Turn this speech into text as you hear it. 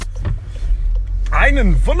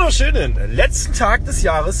Einen wunderschönen letzten Tag des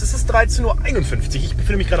Jahres. Es ist 13:51 Uhr. Ich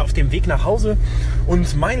befinde mich gerade auf dem Weg nach Hause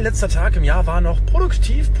und mein letzter Tag im Jahr war noch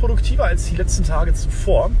produktiver als die letzten Tage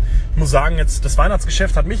zuvor. Ich muss sagen, jetzt das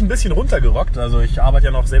Weihnachtsgeschäft hat mich ein bisschen runtergerockt. Also ich arbeite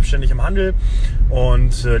ja noch selbstständig im Handel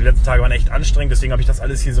und die letzten Tage waren echt anstrengend. Deswegen habe ich das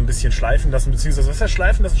alles hier so ein bisschen schleifen lassen. Beziehungsweise, was heißt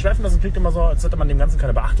schleifen lassen? Schleifen lassen klingt immer so, als hätte man dem Ganzen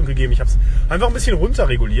keine Beachtung gegeben. Ich habe es einfach ein bisschen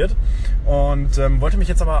runterreguliert und wollte mich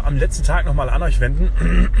jetzt aber am letzten Tag nochmal an euch wenden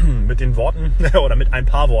mit den Worten oder mit ein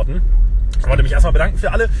paar Worten. Ich wollte mich erstmal bedanken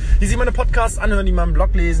für alle, die sich meine Podcasts anhören, die meinen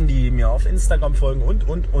Blog lesen, die mir auf Instagram folgen und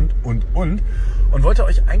wollte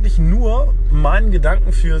euch eigentlich nur meinen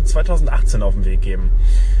Gedanken für 2018 auf den Weg geben.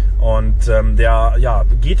 Und sagen wir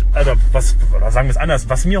es anders,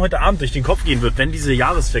 was mir heute Abend durch den Kopf gehen wird, wenn dieser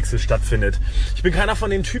Jahreswechsel stattfindet. Ich bin keiner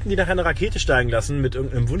von den Typen, die nachher eine Rakete steigen lassen mit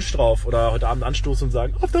irgendeinem Wunsch drauf oder heute Abend anstoßen und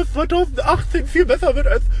sagen, ob das 2018 viel besser wird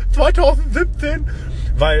als 2017.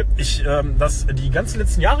 Weil ich das die ganzen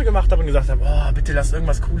letzten Jahre gemacht habe und gesagt habe, oh, bitte lass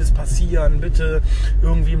irgendwas Cooles passieren, bitte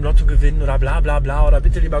irgendwie im Lotto gewinnen oder bla bla bla oder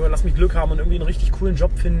bitte lieber lass mich Glück haben und irgendwie einen richtig coolen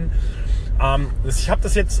Job finden. Ich habe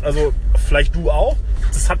das jetzt, also vielleicht du auch,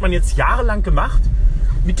 das hat man jetzt jahrelang gemacht.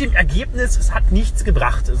 Mit dem Ergebnis, es hat nichts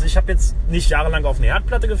gebracht. Also ich habe jetzt nicht jahrelang auf eine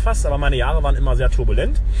Herdplatte gefasst, aber meine Jahre waren immer sehr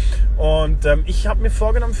turbulent. Und ich habe mir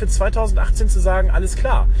vorgenommen für 2018 zu sagen, alles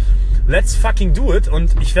klar, let's fucking do it.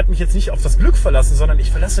 Und ich werde mich jetzt nicht auf das Glück verlassen, sondern ich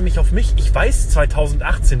verlasse mich auf mich. Ich weiß,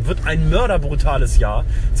 2018 wird ein mörderbrutales Jahr.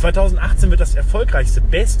 2018 wird das erfolgreichste,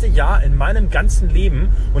 beste Jahr in meinem ganzen Leben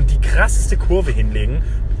und die krasseste Kurve hinlegen.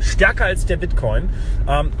 Stärker als der Bitcoin,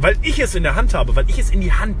 weil ich es in der Hand habe, weil ich es in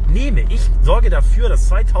die Hand nehme. Ich sorge dafür, dass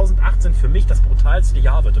 2018 für mich das brutalste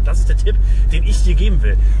Jahr wird. Und das ist der Tipp, den ich dir geben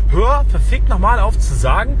will. Hör verfickt nochmal auf zu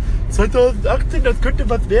sagen, 2018, das könnte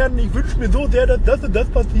was werden, ich wünsche mir so sehr, dass das und das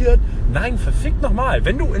passiert. Nein, verfickt nochmal.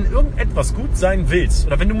 Wenn du in irgendetwas gut sein willst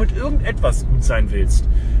oder wenn du mit irgendetwas gut sein willst,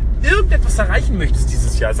 irgendetwas erreichen möchtest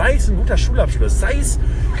dieses Jahr, sei es ein guter Schulabschluss, sei es,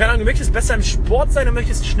 keine Ahnung, du möchtest besser im Sport sein, du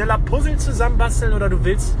möchtest schneller Puzzle zusammenbasteln oder du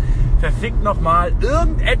willst verfickt nochmal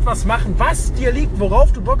irgendetwas machen, was dir liegt,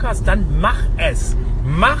 worauf du Bock hast, dann mach es.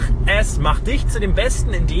 Mach es, mach dich zu dem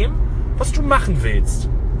Besten in dem, was du machen willst.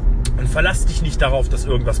 Und verlass dich nicht darauf, dass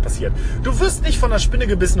irgendwas passiert. Du wirst nicht von der Spinne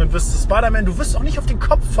gebissen und wirst zu Spider-Man. Du wirst auch nicht auf den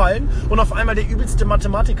Kopf fallen und auf einmal der übelste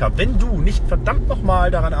Mathematiker. Wenn du nicht verdammt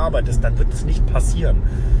nochmal daran arbeitest, dann wird es nicht passieren.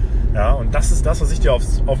 Ja, und das ist das, was ich dir auf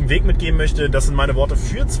den Weg mitgeben möchte. Das sind meine Worte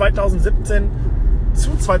für 2017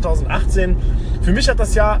 zu 2018. Für mich hat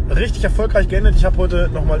das Jahr richtig erfolgreich geendet. Ich habe heute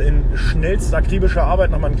nochmal in schnellster akribischer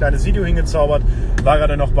Arbeit nochmal ein kleines Video hingezaubert. War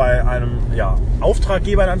gerade noch bei einem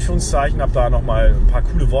Auftraggeber in Anführungszeichen, habe da nochmal ein paar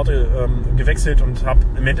coole Worte gewechselt und habe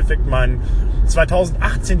im Endeffekt mein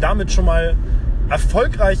 2018 damit schon mal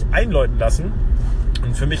erfolgreich einläuten lassen.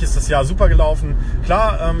 Und für mich ist das Jahr super gelaufen.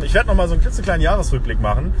 Klar, ich werde nochmal so einen klitzekleinen Jahresrückblick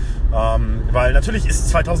machen, weil natürlich ist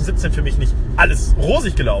 2017 für mich nicht alles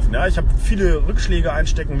rosig gelaufen. Ja? Ich habe viele Rückschläge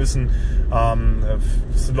einstecken müssen.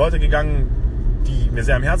 Es sind Leute gegangen, die mir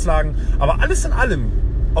sehr am Herz lagen. Aber alles in allem,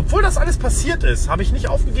 obwohl das alles passiert ist, habe ich nicht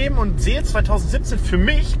aufgegeben und sehe 2017 für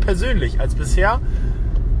mich persönlich als bisher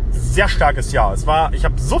sehr starkes Jahr. Ich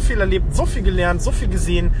habe so viel erlebt, so viel gelernt, so viel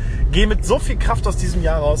gesehen, gehe mit so viel Kraft aus diesem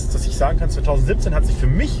Jahr raus, dass ich sagen kann, 2017 hat sich für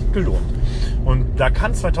mich gelohnt. Und da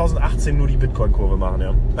kann 2018 nur die Bitcoin-Kurve machen,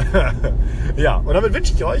 ja. Ja, und damit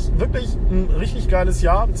wünsche ich euch wirklich ein richtig geiles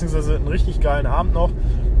Jahr, beziehungsweise einen richtig geilen Abend noch.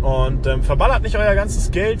 Und verballert nicht euer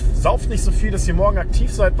ganzes Geld, sauft nicht so viel, dass ihr morgen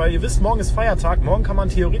aktiv seid, weil ihr wisst, morgen ist Feiertag, morgen kann man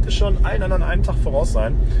theoretisch schon allen anderen einen Tag voraus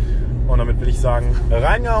sein. Und damit will ich sagen,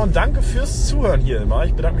 reingehauen und danke fürs Zuhören hier immer.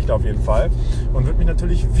 Ich bedanke mich da auf jeden Fall und würde mich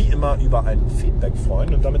natürlich wie immer über ein Feedback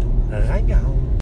freuen und damit reingehauen.